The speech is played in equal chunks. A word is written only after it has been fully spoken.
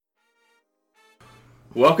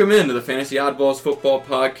Welcome into the Fantasy Oddballs Football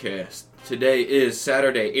Podcast. Today is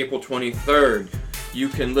Saturday, April 23rd. You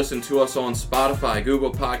can listen to us on Spotify,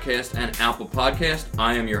 Google Podcast, and Apple Podcast.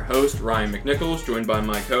 I am your host, Ryan McNichols, joined by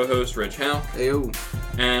my co-host, Rich Howe. Heyo.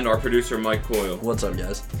 And our producer, Mike Coyle. What's up,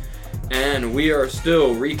 guys? And we are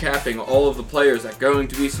still recapping all of the players that are going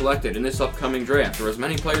to be selected in this upcoming draft, or as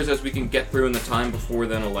many players as we can get through in the time before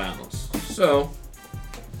then allows. So,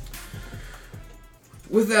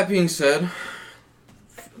 with that being said,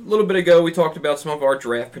 a little bit ago, we talked about some of our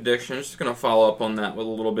draft predictions. Just going to follow up on that with a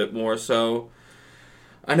little bit more. So,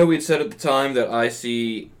 I know we had said at the time that I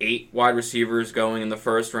see 8 wide receivers going in the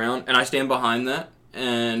first round, and I stand behind that.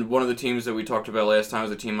 And one of the teams that we talked about last time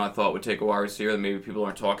was a team I thought would take a wide receiver that maybe people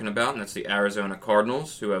aren't talking about, and that's the Arizona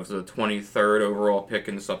Cardinals, who have the 23rd overall pick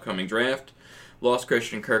in this upcoming draft. Lost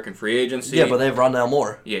Christian Kirk in free agency. Yeah, but they've run now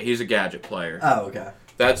more. Yeah, he's a gadget player. Oh, okay.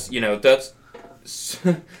 That's.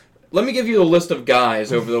 Let me give you a list of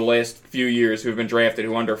guys over the last few years who have been drafted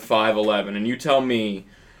who are under 5'11", and you tell me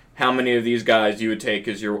how many of these guys you would take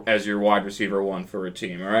as your wide receiver one for a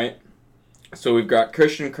team, all right? So we've got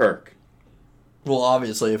Christian Kirk. Well,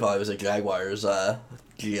 obviously, if I was a Jaguars GM,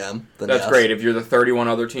 then That's yes. great. If you're the 31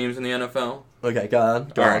 other teams in the NFL. Okay, go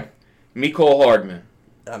on. All right. Mecole Hardman.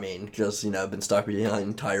 I mean, just, been stuck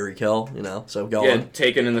behind Tyreek Hill, so go Yeah, on.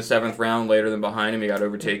 taken in the 7th round later than behind him. He got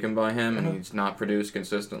overtaken by him, and he's not produced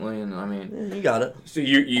consistently. And Yeah, you got it. So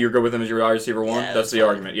you're good with him as your wide receiver one? Yeah, that's the fine.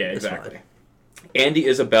 argument. Yeah, It's exactly. fine. Andy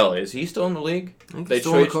Isabella, is he still in the league? I think he's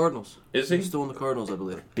still in the Cardinals. Is he? He's still in the Cardinals, I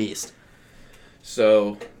believe. Beast.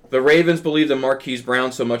 So the Ravens believe that Marquise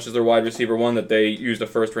Brown so much as their wide receiver one that they used a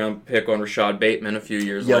first-round pick on Rashad Bateman a few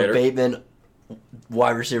years later. Bateman,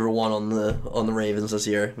 wide receiver one on the Ravens this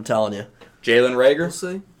year. I'm telling you. Jalen Reagor? We'll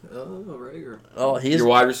see. Oh, Rager. Oh, he's Your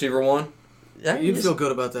wide receiver one? Yeah, You'd feel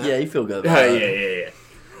good about that. Yeah, you feel good. About that. Yeah.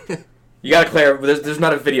 You gotta clarify. There's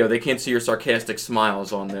not a video. They can't see your sarcastic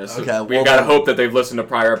smiles on this. Okay, We well gotta then- hope that they've listened to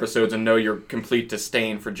prior episodes and know your complete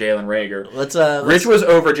disdain for Jalen Reagor. Let's Rich was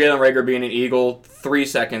over Jalen Reagor being an Eagle 3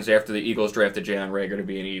 seconds after the Eagles drafted Jalen Reagor to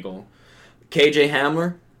be an Eagle. KJ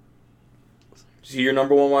Hamler? Is he your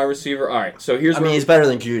number one wide receiver? All right. So he's better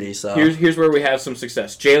than Judy. So here's where we have some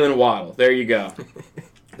success. Jalen Waddle. There you go.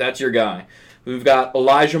 That's your guy. We've got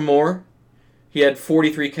Elijah Moore. He had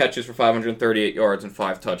 43 catches for 538 yards and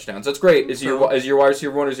 5 touchdowns. That's great. Is he your wide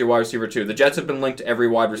receiver one or is he your wide receiver two? The Jets have been linked to every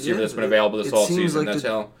wide receiver that's been available this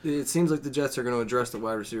offseason. It seems like the Jets are going to address the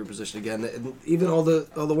wide receiver position again. And even all the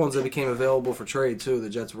ones that became available for trade, too, the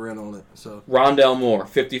Jets were in on it. So Rondale Moore,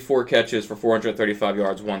 54 catches for 435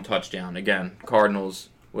 yards, 1 touchdown. Again, Cardinals,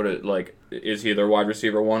 is he their wide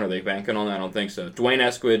receiver one? Are they banking on that? I don't think so. Dwayne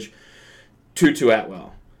Eskridge, Tutu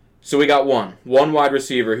Atwell. So we got one wide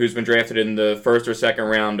receiver who's been drafted in the first or second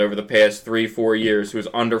round over the past 3-4 years who's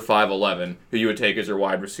under 5'11", who you would take as your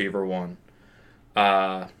wide receiver one.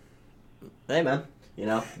 hey man,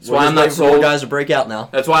 That's why I'm not sold. For guys to break out now.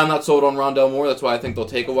 That's why I'm not sold on Rondale Moore. That's why I think they'll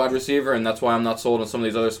take a wide receiver, and that's why I'm not sold on some of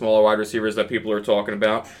these other smaller wide receivers that people are talking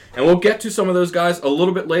about. And we'll get to some of those guys a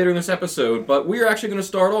little bit later in this episode, but we're actually going to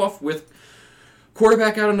start off with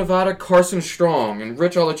quarterback out of Nevada, Carson Strong. And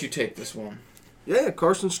Rich, I'll let you take this one. yeah,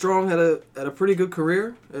 Carson Strong had a pretty good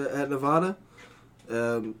career at Nevada.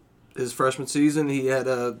 His freshman season, he had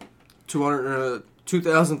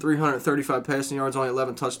 2,335 passing yards, only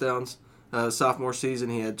 11 touchdowns. Sophomore season,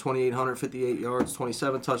 he had 2,858 yards,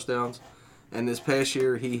 27 touchdowns. And this past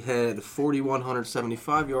year, he had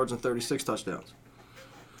 4,175 yards and 36 touchdowns.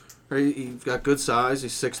 He's got good size.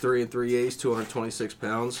 He's 6'3" and 3/8", 226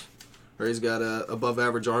 pounds. He's got above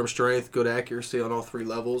average arm strength, good accuracy on all 3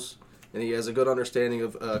 levels. And he has a good understanding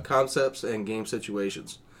of concepts and game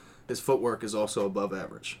situations. His footwork is also above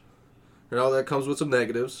average. And all that comes with some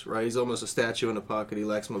negatives, right? He's almost a statue in the pocket. He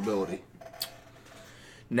lacks mobility.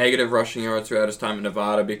 Negative rushing yards throughout his time in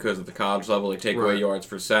Nevada because of the college level. They take away yards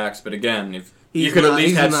for sacks. But again, if you could at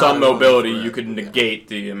least have some mobility, you could negate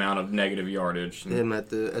the amount of negative yardage. Him at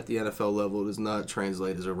the NFL level does not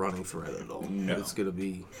translate as a running threat at all. No. It's going to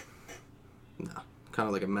be kind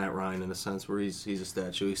of like a Matt Ryan in a sense where he's a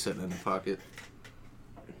statue. He's sitting in the pocket.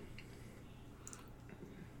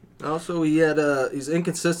 Also, he's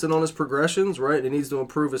inconsistent on his progressions, right? He needs to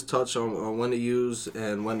improve his touch on when to use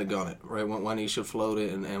and when to gun it, right? When he should float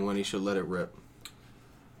it and when he should let it rip.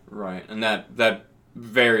 Right, and that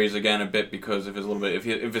varies again a bit because if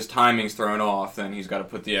his timing's thrown off, then he's got to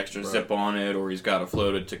put the extra zip on it, or he's got to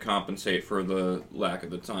float it to compensate for the lack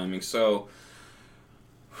of the timing. So,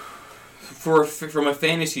 from a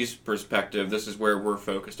fantasy perspective, this is where we're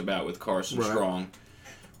focused about with Carson Strong.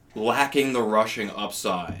 lacking the rushing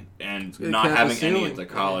upside and not having any at the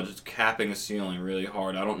college. It's capping the ceiling really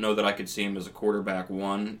hard. I don't know that I could see him as a quarterback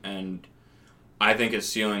one, and I think his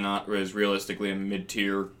ceiling is realistically a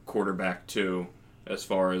mid-tier quarterback two as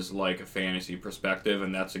far as like a fantasy perspective,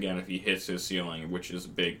 and that's again if he hits his ceiling, which is a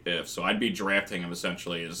big if. So I'd be drafting him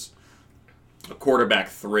essentially as a quarterback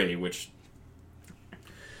three, which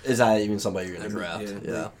is that even somebody you're gonna draft?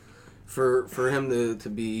 Yeah. For him to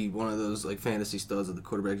be one of those like fantasy studs of the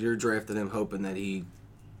quarterback, you're drafting him hoping that he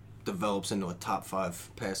develops into a top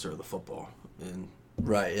 5 passer of the football. And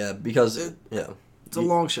right, yeah, because it's a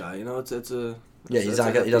long shot, you know. He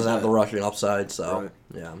doesn't have the rushing upside, so right.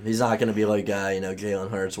 Yeah, he's not going to be like Jalen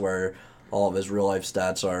Hurts, where all of his real life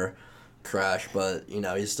stats are trash, but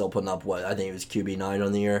he's still putting up what I think it was QB9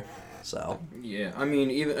 on the year. So yeah, I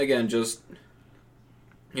mean, even again, just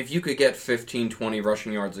if you could get 15, 20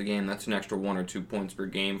 rushing yards a game, that's an extra 1 or 2 points per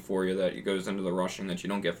game for you that goes into the rushing that you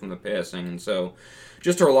don't get from the passing. And so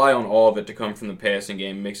just to rely on all of it to come from the passing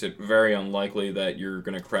game makes it very unlikely that you're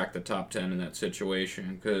going to crack the top 10 in that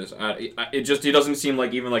situation, because he doesn't seem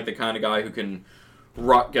like even like the kind of guy who can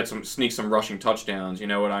sneak some rushing touchdowns, you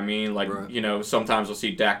know what I mean? Like, right. Sometimes we'll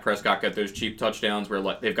see Dak Prescott get those cheap touchdowns where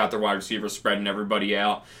like they've got their wide receivers spreading everybody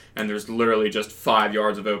out, and there's literally just 5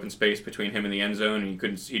 yards of open space between him and the end zone,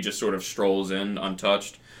 and he just sort of strolls in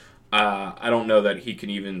untouched. I don't know that he can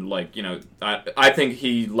even I think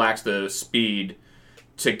he lacks the speed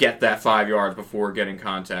to get that 5 yards before getting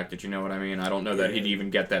contacted. You know what I mean? I don't know that he'd even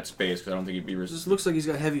get that space because I don't think he'd be. It just looks like he's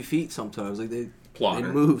got heavy feet sometimes. Like they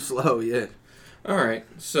Plotter. Move slow. Yeah. All right,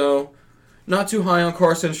 so not too high on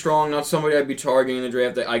Carson Strong, not somebody I'd be targeting in the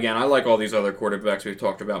draft. Again, I like all these other quarterbacks we've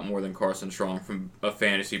talked about more than Carson Strong from a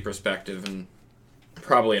fantasy perspective and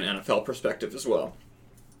probably an NFL perspective as well.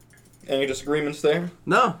 Any disagreements there?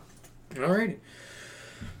 No. All right.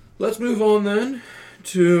 Let's move on then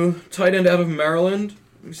to tight end out of Maryland.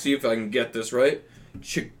 Let me see if I can get this right.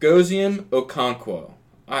 Chigoziem Okonkwo.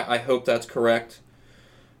 I hope that's correct.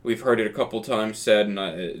 We've heard it a couple times said, and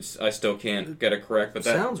I still can't get it correct. But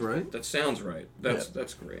that sounds right. That sounds right.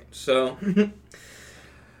 That's great. So,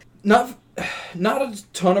 not a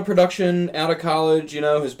ton of production out of college.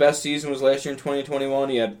 His best season was last year in 2021.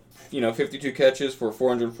 He had 52 catches for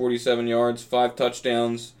 447 yards, 5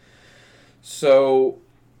 touchdowns. So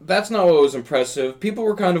that's not what was impressive. People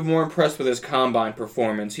were kind of more impressed with his combine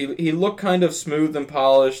performance. He looked kind of smooth and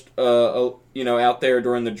polished. Out there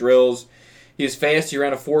during the drills. He's fast. He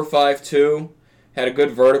ran a 4.52, had a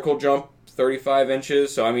good vertical jump, 35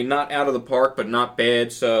 inches. So, I mean, not out of the park, but not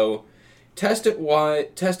bad. So, test it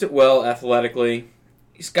well athletically.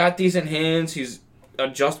 He's got decent hands. He's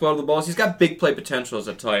adjusts well to the balls. He's got big play potential as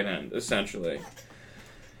a tight end, essentially.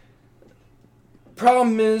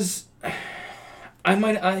 Problem is,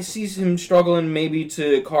 I see him struggling maybe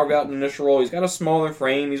to carve out an initial role. He's got a smaller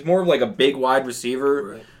frame. He's more of like a big wide receiver.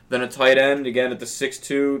 Right. Than a tight end, again, at the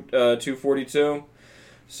 6'2", 242.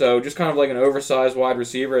 So just kind of like an oversized wide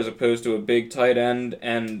receiver as opposed to a big tight end.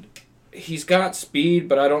 And he's got speed,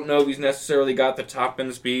 but I don't know if he's necessarily got the top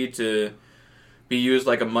end speed to be used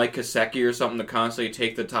like a Mike Gesicki or something to constantly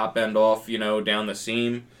take the top end off, down the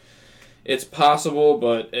seam. It's possible,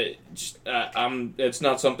 but it's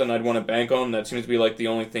not something I'd want to bank on. That seems to be like the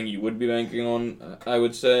only thing you would be banking on, I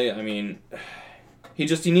would say. I mean, he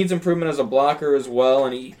needs improvement as a blocker as well,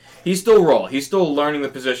 and he's still raw. He's still learning the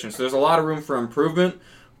position, so there's a lot of room for improvement,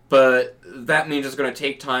 but that means it's going to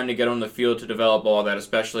take time to get on the field to develop all that,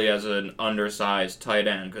 especially as an undersized tight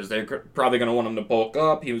end, because they're probably going to want him to bulk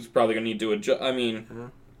up. He was probably going to need to adjust. I mean,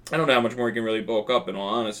 I don't know how much more he can really bulk up, in all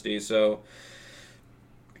honesty, so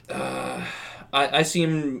I see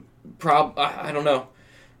him I don't know.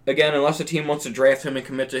 Again, unless a team wants to draft him and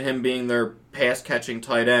commit to him being their pass-catching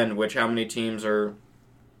tight end, which how many teams are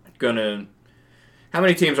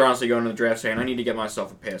honestly going to the draft saying, I need to get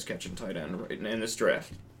myself a pass-catching tight end right in this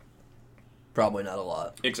draft? Probably not a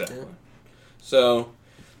lot. Exactly. Yeah. So,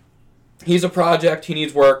 he's a project. He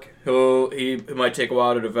needs work. It might take a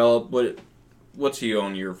while to develop. What's he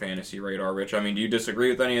on your fantasy radar, Rich? I mean, do you disagree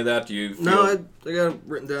with any of that? Do you feel... No, I got it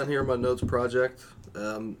written down here in my notes project.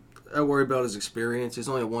 I worry about his experience. He's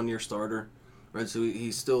only a 1-year starter, right? So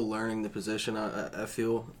he's still learning the position, I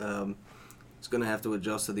feel. He's going to have to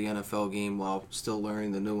adjust to the NFL game while still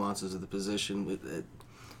learning the nuances of the position.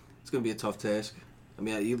 It's going to be a tough task. I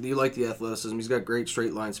mean, you like the athleticism. He's got great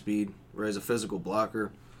straight line speed, where he's a physical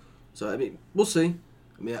blocker. So, I mean, we'll see.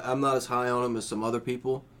 I mean, I'm not as high on him as some other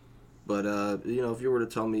people. But, if you were to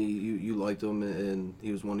tell me you liked him and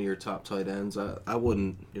he was one of your top tight ends, I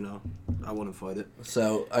wouldn't fight it.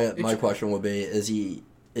 So, my question would be, is he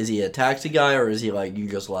is he a taxi guy, or is he like you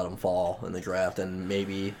just let him fall in the draft and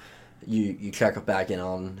maybe you check back in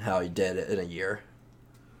on how he did in a year?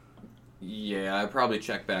 Yeah, I probably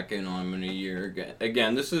check back in on him in a year.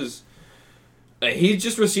 Again, this is... he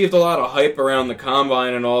just received a lot of hype around the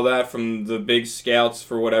combine and all that from the big scouts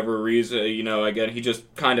for whatever reason. You know, again, he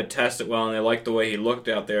just kind of tested well, and they liked the way he looked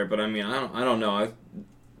out there. But, I mean, I don't know.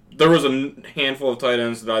 There was a handful of tight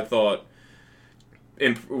ends that I thought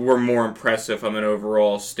were more impressive from an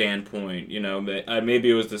overall standpoint. You know, maybe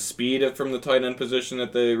it was the speed from the tight end position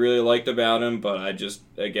that they really liked about him, but I just,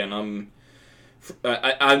 again, I'm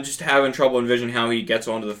just having trouble envisioning how he gets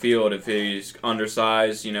onto the field if he's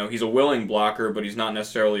undersized. You know, he's a willing blocker, but he's not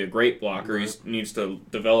necessarily a great blocker. Right. He needs to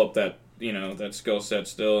develop that, you know, that skill set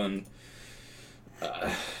still, and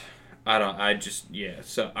So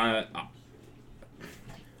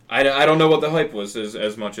I don't know what the hype was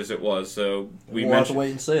as much as it was. So we'll have to wait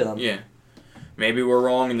and see then. Yeah. Maybe we're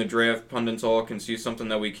wrong, and the draft pundits all can see something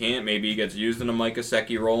that we can't. Maybe he gets used in a Mike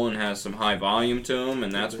Gesicki role and has some high volume to him,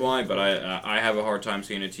 and that's why. But I have a hard time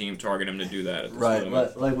seeing a team target him to do that. At this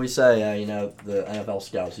moment. Like we say, you know, the NFL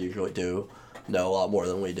scouts usually do know a lot more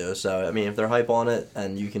than we do. So, I mean, if they're hype on it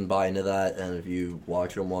and you can buy into that, and if you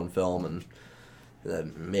watch him on film, and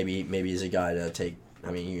maybe he's a guy to take. I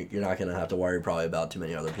mean, you're not going to have to worry probably about too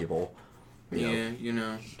many other people. You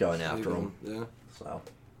know, going after him. Yeah. So.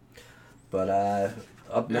 But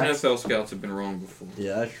up next, NFL scouts have been wrong before.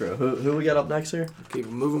 Yeah, that's true. Who we got up next here? Keep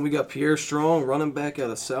it moving. We got Pierre Strong, running back out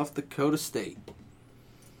of South Dakota State.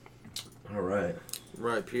 All right.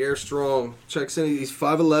 Right, Pierre Strong checks in. He's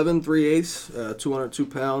 5'11", 3/8, 202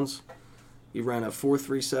 pounds. He ran a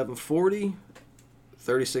 4.37 40,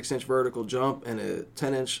 36-inch vertical jump, and a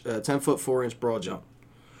 10-foot 4-inch broad jump.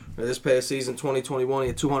 Now, this past season, 2021, he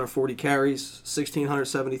had 240 carries,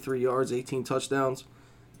 1,673 yards, 18 touchdowns.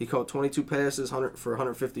 He caught 22 passes for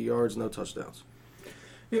 150 yards, no touchdowns.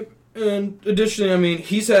 Yep. And additionally, I mean,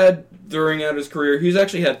 he's actually had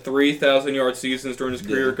 3,000-yard seasons during his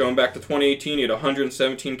career. Yeah. Going back to 2018, he had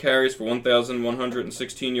 117 carries for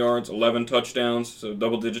 1,116 yards, 11 touchdowns, so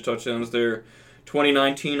double-digit touchdowns there.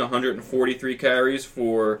 2019, 143 carries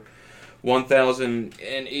for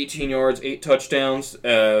 1,018 yards, 8 touchdowns.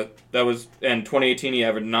 And 2018, he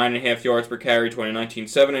averaged 9.5 yards per carry. 2019,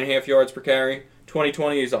 7.5 yards per carry.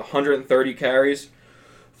 2020 is 130 carries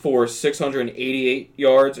for 688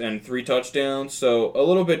 yards and 3 touchdowns. So a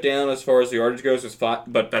little bit down as far as the yardage goes,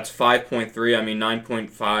 but that's 5.3. I mean,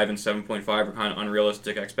 9.5 and 7.5 are kind of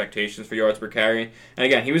unrealistic expectations for yards per carry. And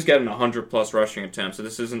again, he was getting 100-plus rushing attempts, so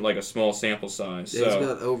this isn't like a small sample size. Yeah, he's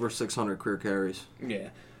got over 600 career carries. Yeah.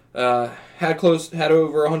 Had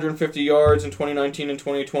over 150 yards in 2019 and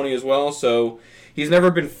 2020 as well, so he's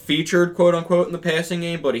never been featured, quote-unquote, in the passing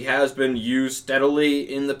game, but he has been used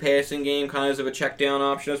steadily in the passing game, kind of as a check-down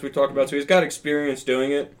option, as we talked about, so he's got experience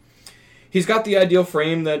doing it. He's got the ideal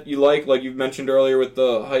frame that you like you mentioned earlier with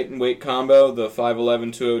the height and weight combo, the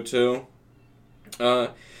 5'11", 202.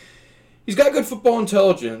 He's got good football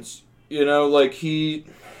intelligence, you know,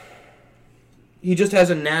 he just has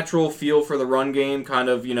a natural feel for the run game, kind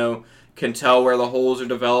of, you know, can tell where the holes are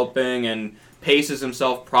developing and paces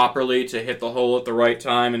himself properly to hit the hole at the right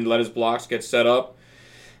time and let his blocks get set up.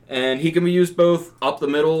 And he can be used both up the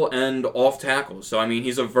middle and off tackle. So, I mean,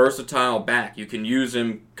 he's a versatile back. You can use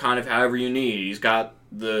him kind of however you need. He's got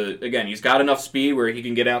enough speed where he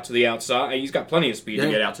can get out to the outside. He's got plenty of speed to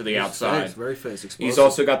get out to the outside. Fast, very fast, explosive. He's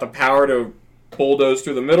also got the power to bulldoze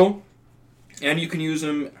through the middle. And you can use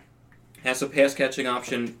him as a pass-catching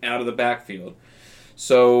option out of the backfield.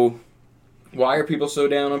 So, why are people so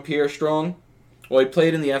down on Pierre Strong? Well, he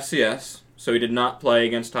played in the FCS, so he did not play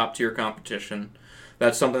against top-tier competition.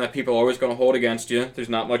 That's something that people are always going to hold against you. There's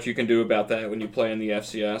not much you can do about that when you play in the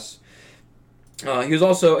FCS. He was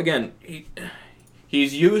also, again,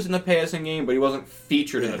 he's used in the passing game, but he wasn't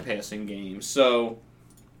featured in the passing game. So,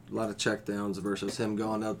 a lot of checkdowns versus him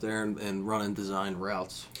going out there and running designed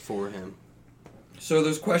routes for him. So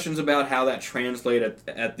there's questions about how that translates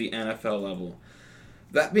at the NFL level.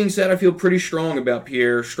 That being said, I feel pretty strong about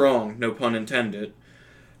Pierre Strong, no pun intended.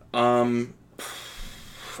 I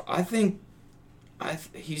think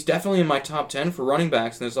he's definitely in my top 10 for running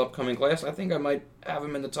backs in this upcoming class. I think I might have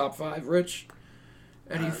him in the top 5. Rich,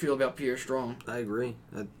 how do you feel about Pierre Strong? I agree.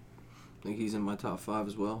 I think he's in my top 5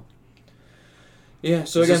 as well. Yeah,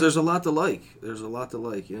 so again, there's a lot to like.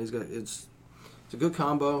 You know, it's a good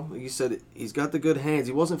combo. Like you said, he's got the good hands.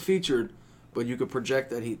 He wasn't featured, but you could project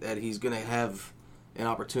that he's going to have an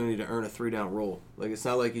opportunity to earn a 3-down role. Like, it's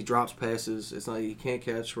not like he drops passes. It's not like he can't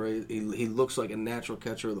catch, right? He looks like a natural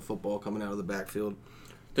catcher of the football coming out of the backfield.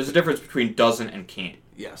 There's a difference between doesn't and can't.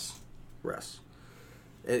 Yes.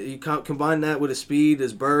 You combine that with his speed,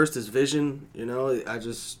 his burst, his vision.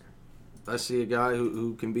 I see a guy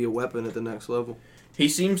who can be a weapon at the next level. He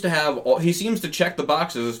seems to check the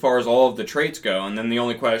boxes as far as all of the traits go, and then the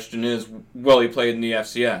only question is, he played in the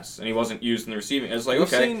FCS, and he wasn't used in the receiving. It's like,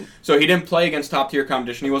 so he didn't play against top-tier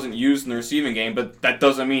competition, he wasn't used in the receiving game, but that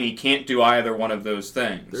doesn't mean he can't do either one of those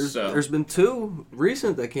things. There's been two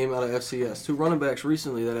recent that came out of FCS, two running backs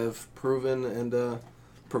recently that have proven and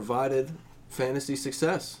provided fantasy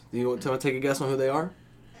success. Do you want to take a guess on who they are?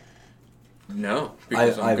 No,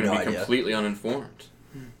 because I'm going to be idea. completely uninformed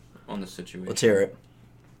on the situation. Let's hear it.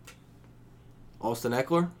 Austin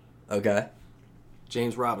Eckler. Okay.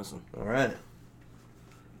 James Robinson. All right.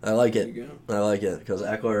 I like it. There you go. I like it because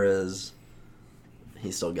Eckler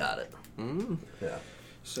he still got it. Yeah.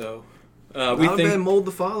 So, we think bad mold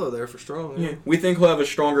to follow there for Strong. Yeah. We think he'll have a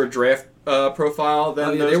stronger draft profile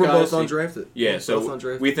than those they were guys. both undrafted. Yeah,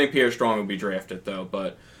 so we think Pierre Strong will be drafted though,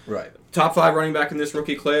 but right. Top 5 running back in this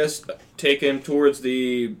rookie class, take him towards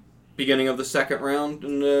the beginning of the second round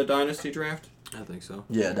in the dynasty draft. I think so.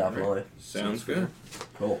 Yeah, definitely. Right. Sounds good.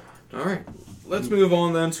 Cool. All right. Let's move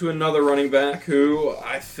on then to another running back who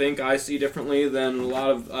I think I see differently than a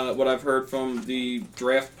lot of what I've heard from the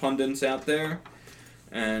draft pundits out there.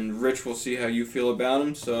 And Rich, we'll see how you feel about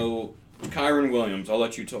him. So, Kyren Williams, I'll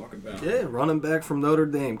let you talk about. Yeah, running back from Notre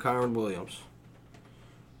Dame, Kyren Williams.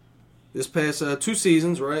 This past 2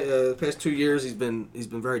 seasons, right? The past 2 years, he's been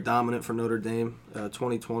very dominant for Notre Dame.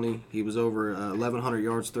 2020, he was over 1,100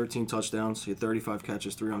 yards, 13 touchdowns. He had 35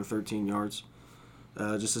 catches, 313 yards.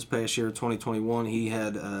 Just this past year, 2021, he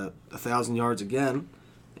had 1,000 yards again,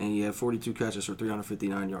 and he had 42 catches for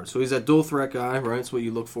 359 yards. So he's that dual threat guy, right? It's what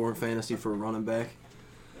you look for in fantasy for a running back.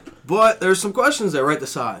 But there's some questions there, right? The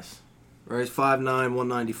size, right? He's 5'9",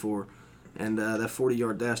 194, and that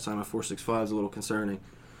 40-yard dash time at 4.65 is a little concerning.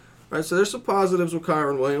 Right, so there's some positives with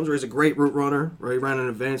Kyren Williams, where he's a great route runner. Right, he ran an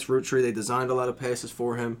advanced route tree. They designed a lot of passes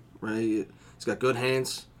for him. Right, he's got good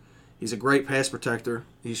hands. He's a great pass protector.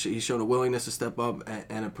 He's shown a willingness to step up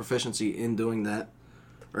and a proficiency in doing that.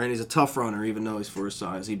 Right, and he's a tough runner, even though he's for his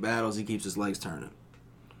size. He battles. He keeps his legs turning.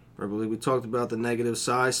 Right, but we talked about the negative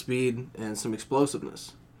size, speed, and some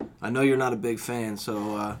explosiveness. I know you're not a big fan,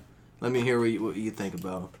 so let me hear what you think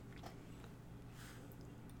about him.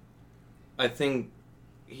 I think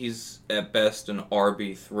he's at best an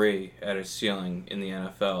RB3 at his ceiling in the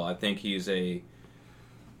NFL. I think he's a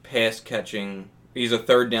pass-catching... He's a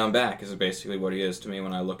third down back is basically what he is to me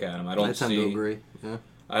when I look at him. I tend to agree. Yeah.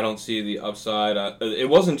 I don't see the upside. It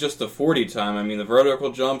wasn't just the 40 time. I mean, the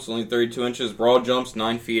vertical jumps, only 32 inches. Broad jumps,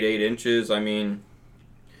 9 feet, 8 inches. I mean,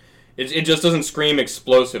 it just doesn't scream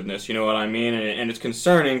explosiveness, you know what I mean? And it's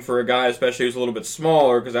concerning for a guy, especially who's a little bit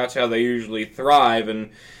smaller, because that's how they usually thrive. And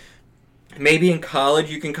maybe in college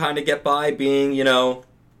you can kind of get by being,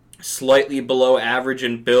 slightly below average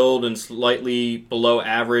in build and slightly below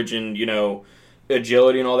average in,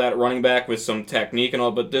 agility and all that running back with some technique and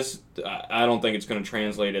all, but this, I don't think it's going to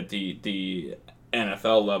translate at the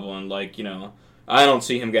NFL level. And, I don't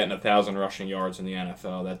see him getting 1,000 rushing yards in the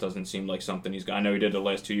NFL. That doesn't seem like something he's got. I know he did the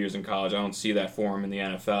last 2 years in college. I don't see that for him in the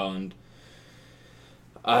NFL. And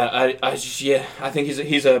I think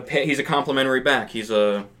he's a complimentary back.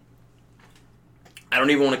 I don't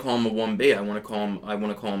even want to call him a 1B. I want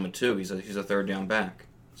to call him a 2. He's a third down back.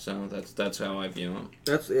 So that's how I view him.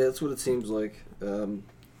 That's what it seems like.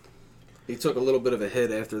 He took a little bit of a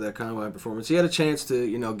hit after that combine performance. He had a chance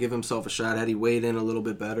to give himself a shot had he weighed in a little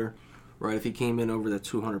bit better, right? If he came in over that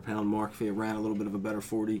 200-pound mark, if he ran a little bit of a better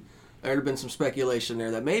 40, there would have been some speculation there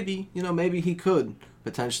that maybe he could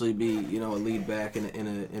potentially be a lead back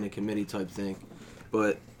in a committee type thing.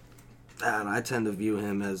 But I tend to view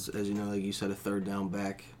him as like you said, a third down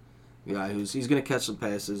back guy he's going to catch some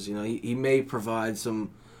passes. He may provide some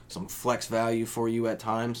flex value for you at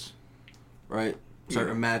times, right?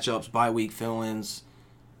 Certain matchups, bye-week fill-ins,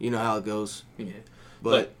 you know how it goes. Yeah.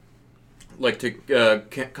 But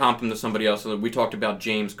to comp him to somebody else, we talked about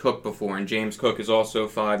James Cook before, and James Cook is also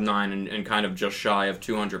 5'9" and kind of just shy of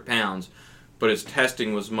 200 pounds. But his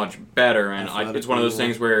testing was much better, and it's one of those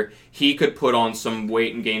things where he could put on some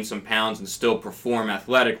weight and gain some pounds and still perform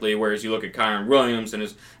athletically, whereas you look at Kyren Williams, and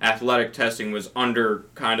his athletic testing was under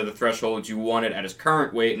kind of the threshold you wanted at his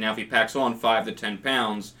current weight, and now if he packs on 5 to 10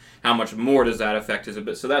 pounds, how much more does that affect his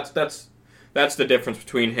ability? So that's the difference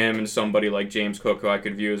between him and somebody like James Cook, who I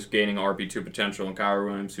could view as gaining RB2 potential, and Kyren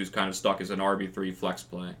Williams, who's kind of stuck as an RB3 flex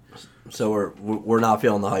play. So we're not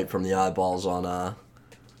feeling the hype from the eyeballs on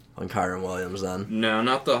Kyren Williams, then? No,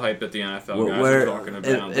 not the hype that the NFL guys are talking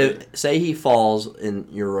about. Say he falls in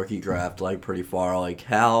your rookie draft, pretty far,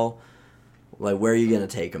 Like, where are you going to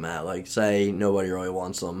take him at? Like, say nobody really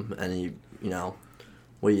wants him, and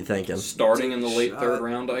what are you thinking? Starting in the late third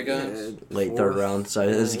round, I guess. Yeah, Late third round. So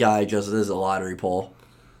this guy just is a lottery pull.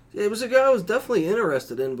 It was a guy I was definitely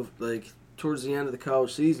interested in, like, towards the end of the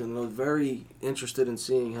college season. I was very interested in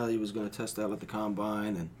seeing how he was going to test out at the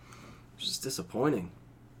combine, and it was just disappointing.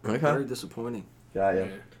 Okay. Very disappointing. Got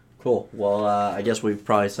you. Cool. Well, I guess we've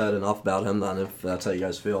probably said enough about him then, if that's how you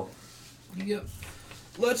guys feel. Yep.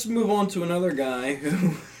 Let's move on to another guy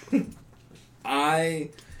who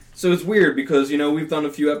So it's weird because, we've done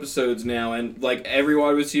a few episodes now, and like every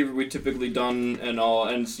wide receiver we've typically done and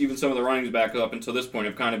even some of the runnings back up until this point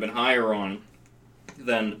have kind of been higher on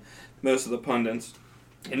than most of the pundits.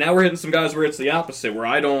 And now we're hitting some guys where it's the opposite, where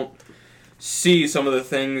I don't see some of the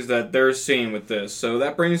things that they're seeing with this. So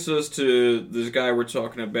that brings us to this guy we're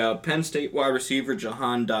talking about, Penn State wide receiver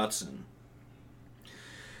Jahan Dotson.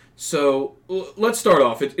 So let's start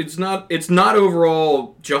off. It's not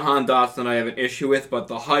overall Jahan Dotson I have an issue with, but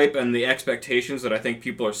the hype and the expectations that I think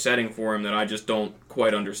people are setting for him that I just don't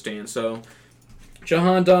quite understand. So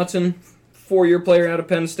Jahan Dotson, 4-year player out of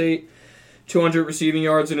Penn State, 200 receiving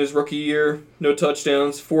yards in his rookie year, no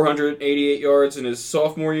touchdowns, 488 yards in his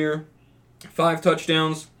sophomore year, 5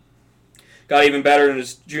 touchdowns. Got even better in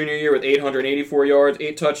his junior year with 884 yards,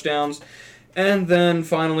 8 touchdowns. And then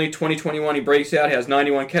finally, 2021, he breaks out. He has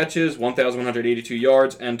 91 catches, 1,182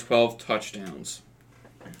 yards, and 12 touchdowns.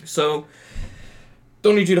 So,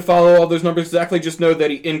 don't need you to follow all those numbers exactly. Just know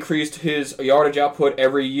that he increased his yardage output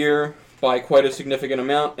every year by quite a significant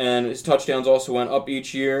amount, and his touchdowns also went up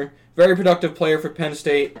each year. Very productive player for Penn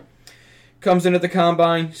State. Comes in at the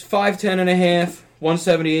combine. He's 5'10 and a half,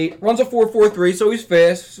 178. Runs a 4.43, so he's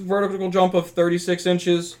fast. Vertical jump of 36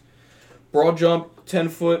 inches. Broad jump, 10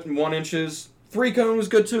 foot and 1 inches. 3-cone was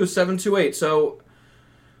good too, 7.28. So,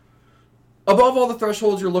 above all the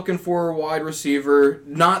thresholds you're looking for a wide receiver,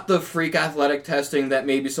 not the freak athletic testing that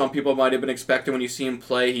maybe some people might have been expecting when you see him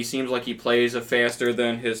play. He seems like he plays faster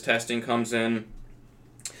than his testing comes in.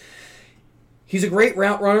 He's a great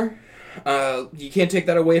route runner. You can't take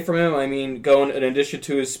that away from him. I mean, going in addition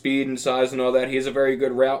to his speed and size and all that, he's a very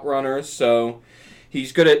good route runner. So,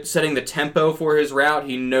 he's good at setting the tempo for his route.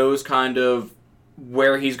 He knows kind of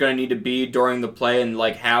where he's going to need to be during the play and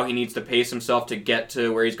like how he needs to pace himself to get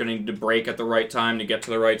to where he's going to need to break at the right time to get to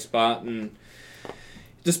the right spot. And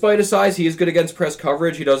despite his size, he is good against press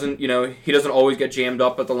coverage. He doesn't always get jammed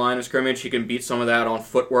up at the line of scrimmage. He can beat some of that on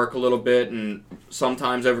footwork a little bit and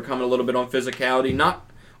sometimes overcome it a little bit on physicality. Not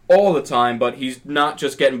all the time, but he's not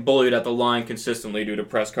just getting bullied at the line consistently due to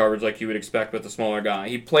press coverage like you would expect with a smaller guy.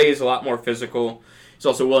 He plays a lot more physical. He's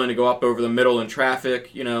also willing to go up over the middle in traffic,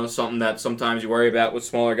 something that sometimes you worry about with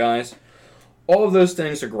smaller guys. All of those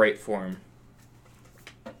things are great for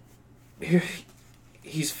him.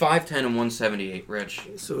 He's 5'10 and 178, Rich.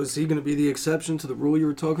 So is he going to be the exception to the rule you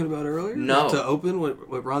were talking about earlier? No. To open with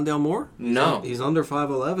Rondale Moore? No. He's under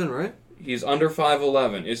 5'11", right? He's under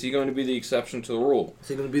 5'11". Is he going to be the exception to the rule? Is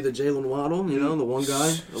he going to be the Jalen Waddle, the one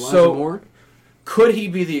guy, Elijah So, Moore? Could he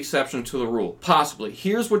be the exception to the rule? Possibly.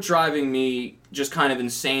 Here's what's driving me just kind of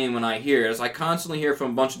insane when I hear it, is I constantly hear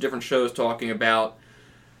from a bunch of different shows talking about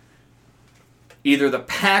either the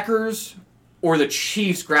Packers or the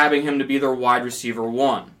Chiefs grabbing him to be their wide receiver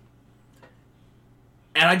 1.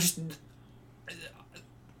 And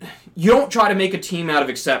you don't try to make a team out of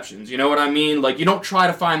exceptions, you know what I mean? Like, you don't try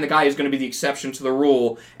to find the guy who's going to be the exception to the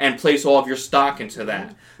rule and place all of your stock into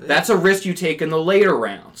that. Yeah. That's a risk you take in the later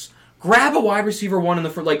rounds. Grab a wide receiver 1 in the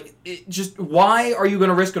first. Why are you going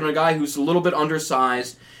to risk it on a guy who's a little bit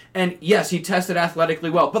undersized? And yes, he tested athletically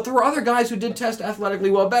well, but there were other guys who did test athletically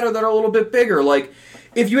well better that are a little bit bigger. Like,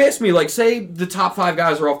 if you ask me, say the top 5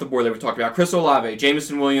 guys are off the board that we talked about: Chris Olave,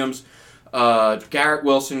 Jameson Williams, Garrett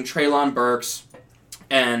Wilson, Treylon Burks,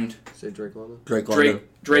 and say Drake London.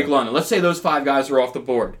 Drake London. Let's say those 5 guys are off the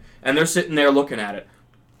board, and they're sitting there looking at it.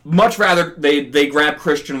 Much rather they grab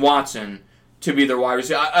Christian Watson to be their wide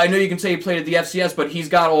receiver. I know you can say he played at the FCS, but he's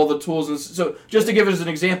got all the tools. And so, just to give it as an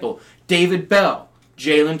example, David Bell,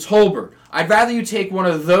 Jalen Tolbert. I'd rather you take one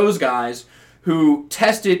of those guys who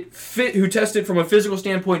tested from a physical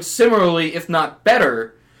standpoint similarly, if not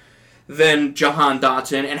better, than Jahan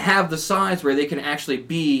Dotson, and have the size where they can actually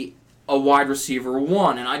be a wide receiver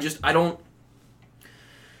 1. And I don't.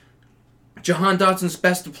 Jahan Dotson's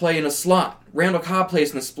best to play in a slot. Randall Cobb plays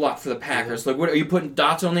in the slot for the Packers. Like, what are you putting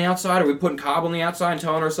Dotson on the outside? Are we putting Cobb on the outside and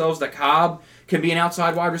telling ourselves that Cobb can be an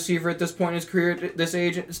outside wide receiver at this point in his career, at this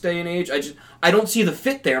day and age? I don't see the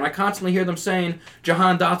fit there, and I constantly hear them saying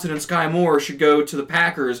Jahan Dotson and Skyy Moore should go to the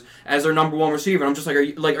Packers as their number 1 receiver. And I'm just like,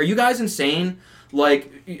 are you guys insane?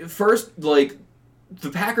 Like, first, the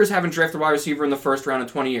Packers haven't drafted a wide receiver in the first round in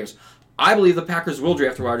 20 years. I believe the Packers will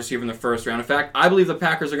draft a wide receiver in the first round. In fact, I believe the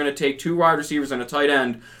Packers are going to take 2 wide receivers and a tight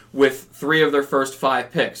end with 3 of their first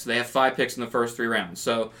 5 picks. They have 5 picks in the first 3 rounds.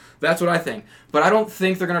 So that's what I think. But I don't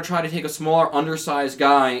think they're going to try to take a smaller, undersized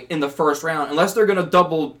guy in the first round unless they're going to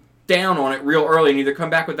double down on it real early and either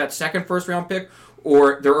come back with that second first-round pick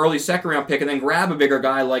or their early second-round pick and then grab a bigger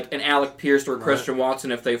guy like an Alec Pierce or a Christian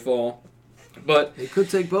Watson if they fall. But they could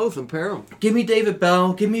take both and pair them. Give me David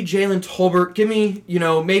Bell. Give me Jalen Tolbert. Give me,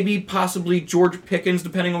 maybe possibly George Pickens,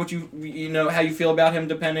 depending on what how you feel about him,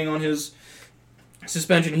 depending on his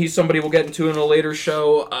suspension. He's somebody we'll get into in a later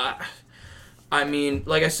show. I mean,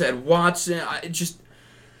 like I said, Watson.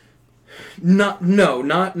 Not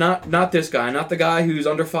this guy. Not the guy who's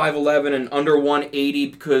under 5'11" and under 180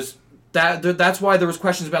 because that's why there was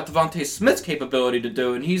questions about Devontae Smith's capability to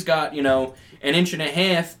do it. And he's got, an inch and a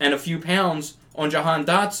half and a few pounds on Jahan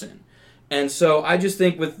Dotson. And so I just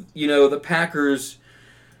think with, the Packers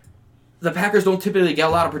don't typically get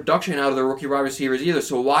a lot of production out of their rookie wide receivers either.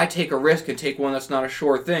 So why take a risk and take one that's not a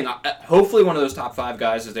sure thing? Hopefully one of those top 5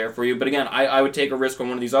 guys is there for you. But again, I would take a risk on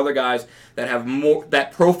one of these other guys that have more,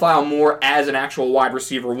 that profile more as an actual wide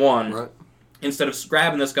receiver 1. Right. Instead of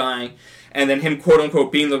grabbing this guy and then him,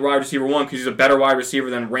 quote-unquote, being the wide receiver 1 because he's a better wide receiver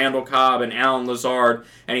than Randall Cobb and Allen Lazard,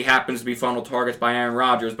 and he happens to be funnel targets by Aaron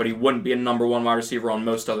Rodgers, but he wouldn't be a number 1 wide receiver on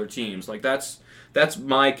most other teams. Like, that's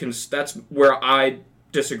where I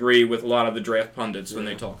disagree with a lot of the draft pundits when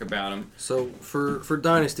they talk about him. So, for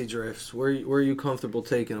dynasty drafts, where are you comfortable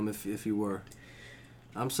taking them if you were?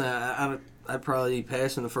 I'm saying I'd probably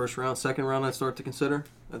pass in the first round. Second round I'd start to consider.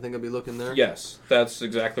 I think I'd be looking there. Yes, that's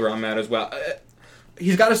exactly where I'm at as well.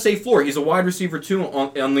 He's got a safe floor. He's a wide receiver, too,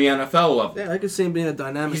 on the NFL level. Yeah, I could see him being a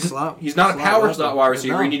dynamic slot. He's not a power slot wide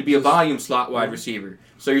receiver. No, you need to be a volume slot wide receiver.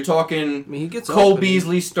 So you're talking he gets Cole open.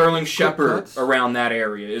 Beasley, Sterling Shepard around that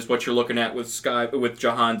area is what you're looking at with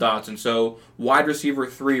Jahan Dotson. So wide receiver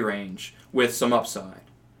 3 range with some upside.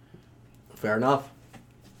 Fair enough.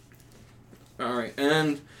 All right,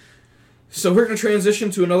 and so we're going to transition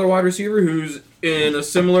to another wide receiver who's in a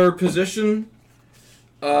similar position.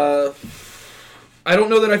 I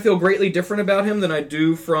don't know that I feel greatly different about him than I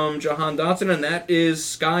do from Jahan Dotson, and that is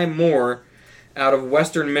Skyy Moore out of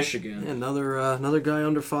Western Michigan. Yeah, another guy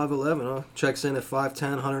under 5'11", huh? Checks in at 5'10",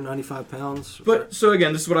 195 pounds. But, so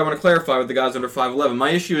again, this is what I want to clarify with the guys under 5'11".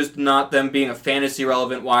 My issue is not them being a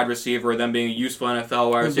fantasy-relevant wide receiver or them being a useful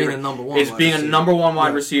NFL wide receiver. Being a number 1 it's wide being receiver. a number 1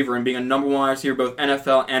 wide receiver, and being a number 1 wide receiver both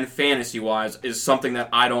NFL and fantasy-wise is something that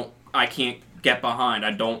I can't get behind.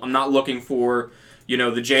 I'm not looking for, the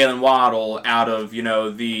Jalen Waddle out of,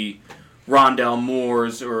 the Rondell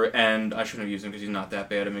Moores and I shouldn't have used him because he's not that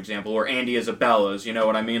bad of an example, or Andy Isabella's, you know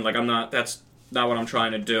what I mean? Like, that's not what I'm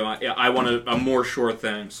trying to do. I want a more sure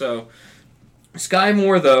thing. So, Skyy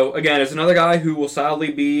Moore, though, again, is another guy who will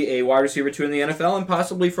solidly be a wide receiver 2 in the NFL and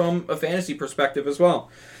possibly from a fantasy perspective as well.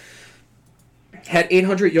 Had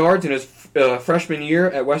 800 yards in his freshman year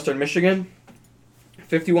at Western Michigan,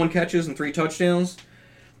 51 catches and 3 touchdowns.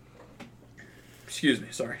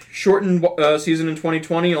 Shortened season in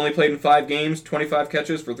 2020, only played in 5 games, 25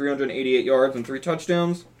 catches for 388 yards and 3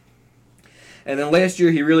 touchdowns. And then last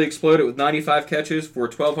year, he really exploded with 95 catches for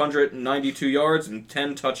 1,292 yards and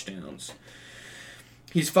 10 touchdowns.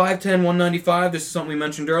 He's 5'10", 195. This is something we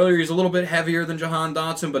mentioned earlier. He's a little bit heavier than Jahan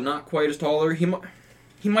Dotson, but not quite as taller. He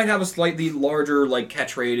might have a slightly larger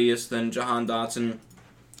catch radius than Jahan Dotson.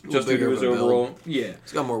 Just due to his overall, yeah.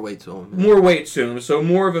 He's got more weight to him. More weight to him, so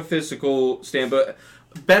more of a physical stand, but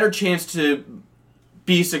better chance to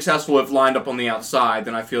be successful if lined up on the outside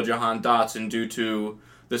than I feel Jahan Dotson due to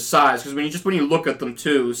the size. Because when you look at them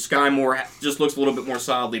too, Skyy Moore just looks a little bit more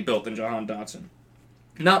solidly built than Jahan Dotson.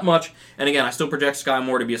 Not much, and again, I still project Skyy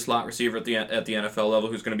Moore to be a slot receiver at the NFL level,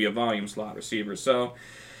 who's going to be a volume slot receiver. So,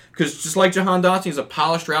 because just like Jahan Dotson, he's a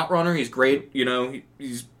polished route runner. He's great.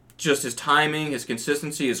 He's just his timing, his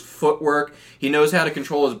consistency, his footwork. He knows how to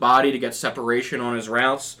control his body to get separation on his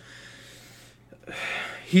routes.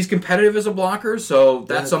 He's competitive as a blocker, so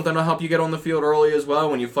that's something to help you get on the field early as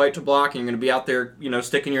well. When you fight to block and you're going to be out there,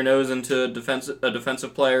 sticking your nose into a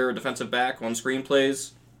defensive player or defensive back on screen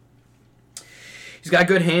plays. He's got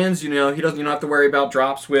good hands. You don't have to worry about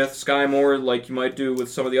drops with Skyy Moore like you might do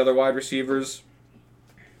with some of the other wide receivers.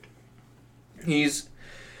 He's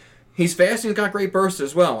fast and he's got great bursts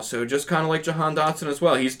as well. So just kind of like Jahan Dotson as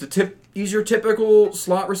well. He's your typical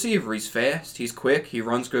slot receiver. He's fast. He's quick. He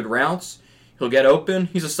runs good routes. He'll get open.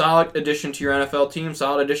 He's a solid addition to your NFL team.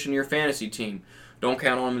 Solid addition to your fantasy team. Don't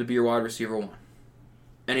count on him to be your wide receiver 1.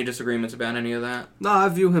 Any disagreements about any of that? No, I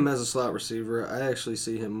view him as a slot receiver. I actually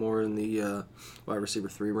see him more in the wide receiver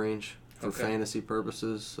 3 range. for fantasy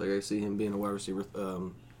purposes. Like I see him being a wide receiver.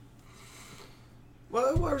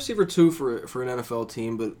 Wide receiver 2 for an NFL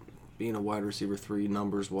team, but being a wide receiver 3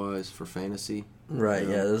 numbers wise for fantasy. Right.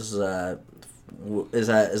 Yeah. This is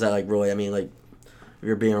that like really? I mean, like if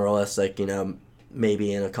you're being realistic,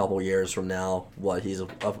 maybe in a couple years from now, he's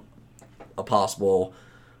a possible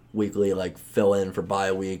weekly like fill in for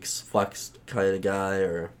bye weeks flex kind of guy,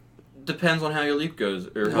 or depends on how your league goes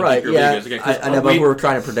or how right, deep your yeah. league is. Again, I know, but we're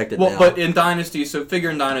trying to predict it now. But in Dynasty, figure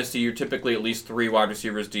in Dynasty, you're typically at least 3 wide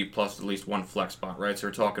receivers deep plus at least 1 flex spot, right? So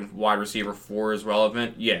we're talking wide receiver 4 is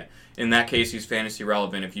relevant. Yeah. In that case, he's fantasy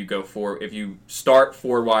relevant. If you start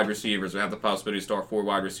 4 wide receivers or have the possibility to start 4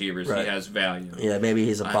 wide receivers, right. He has value. Yeah, maybe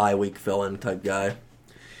he's a bye week fill in type guy.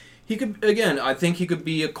 He could, again, I think he could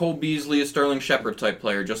be a Cole Beasley, a Sterling Shepard type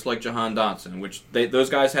player, just like Jahan Dotson, which those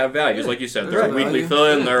guys have values, like you said. They're a weekly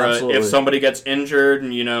fill-in. If somebody gets injured,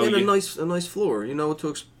 and a nice floor. You know what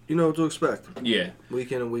to expect. Yeah,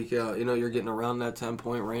 week in and week out. You're getting around that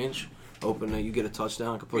 10-point range. Hoping that you get a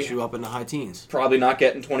touchdown, could push you up in the high teens. Probably not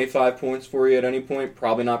getting 25 points for you at any point.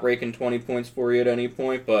 Probably not breaking 20 points for you at any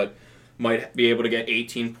point, but might be able to get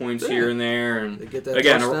 18 points here and there, and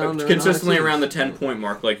again, consistently around the 10-point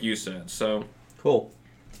mark, like you said. So cool.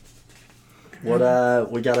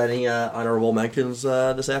 What we got any honorable mentions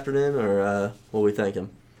this afternoon, or what are we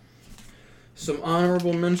thinking? Some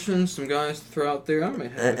honorable mentions, some guys to throw out there. I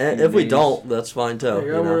might have and if we don't, that's fine too. I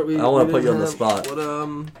don't want to put you on the spot.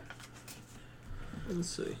 Let's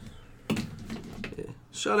see. Yeah.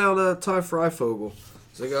 Shout out Ty Freifogel.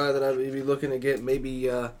 He's a guy that I'd be looking to get maybe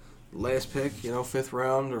last pick, 5th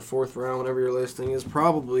round or 4th round, whatever your last thing is.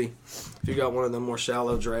 Probably, if you got one of them more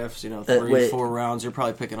shallow drafts, 3, 4 rounds, you're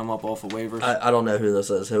probably picking them up off of waivers. I don't know who this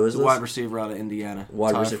is. Who is this? Wide receiver out of Indiana.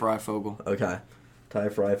 Ty Freifogel. Okay. Ty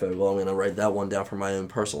Freifogel. I'm going to write that one down for my own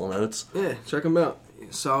personal notes. Yeah, check him out.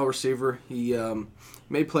 Solid receiver. He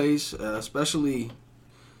made plays, especially...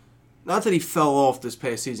 Not that he fell off this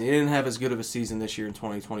past season. He didn't have as good of a season this year in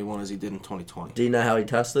 2021 as he did in 2020. Do you know how he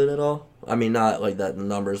tested at all? I mean, not like that in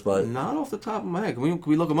numbers, but... Not off the top of my head. Can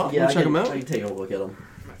we look him up? Yeah, check him out? I can take a look at him.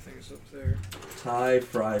 My thing's up there. Ty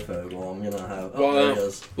Freifogel. I'm going to have... there he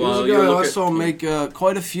is. Well, he was a guy I saw make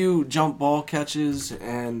quite a few jump ball catches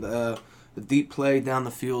and a deep play down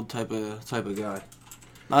the field type of guy.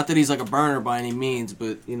 Not that he's like a burner by any means,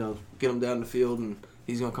 but, get him down the field and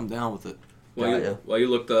he's going to come down with it. While you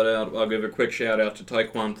look that out, I'll give a quick shout out to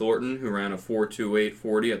Tyquan Thornton, who ran a 4.28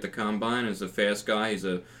 40 at the combine. Is a fast guy. He's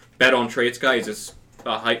a bet on traits guy. He's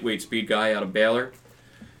a height, weight, speed guy out of Baylor.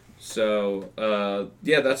 So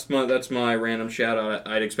that's my random shout out.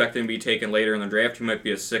 I'd expect him to be taken later in the draft. He might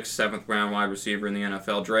be a 6th, 7th round wide receiver in the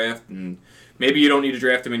NFL draft, and maybe you don't need to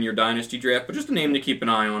draft him in your dynasty draft, but just a name to keep an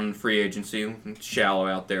eye on in free agency. It's shallow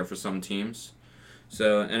out there for some teams.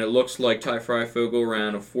 So, and it looks like Ty Freifogel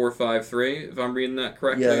ran a 4.53, if I'm reading that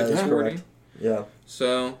correctly. Yeah, that's correct. Yeah.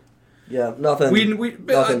 So, yeah, nothing.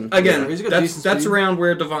 Nothing. Again, that's around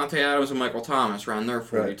where Devontae Adams and Michael Thomas ran their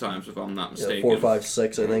 40 times, if I'm not mistaken.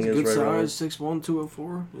 4.56, I think is good right. Good size, 6'1",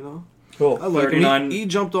 204. Cool. I like 39. Him. He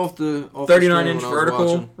jumped off the 39-inch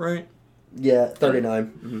vertical, right? Yeah, 39.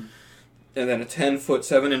 Mm-hmm. And then a 10-foot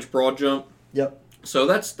 7-inch broad jump. Yep. So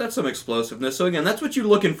that's some explosiveness. So again, that's what you're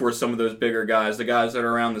looking for, some of those bigger guys, the guys that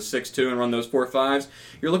are around the 6'2" and run those 4.5s.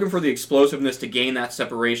 You're looking for the explosiveness to gain that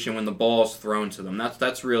separation when the ball is thrown to them.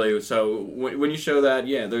 That's really, so when you show that,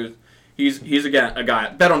 he's again a guy,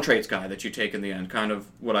 bet on traits guy that you take in the end. Kind of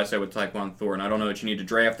what I said with Tyquan Thornton. I don't know that you need to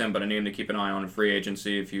draft him, but a name to keep an eye on in free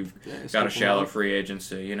agency if you've got a shallow free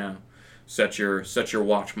agency. Set your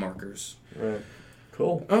watch markers. Right.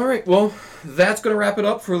 Cool. All right, well, that's going to wrap it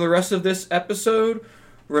up for the rest of this episode.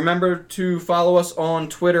 Remember to follow us on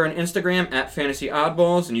Twitter and Instagram at Fantasy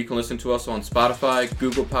Oddballs, and you can listen to us on Spotify,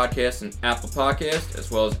 Google Podcasts, and Apple Podcasts, as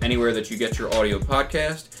well as anywhere that you get your audio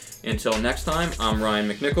podcast. Until next time, I'm Ryan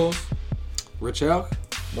McNichols. Rich Alk.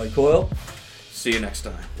 Mike Coyle. See you next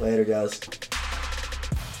time. Later, guys.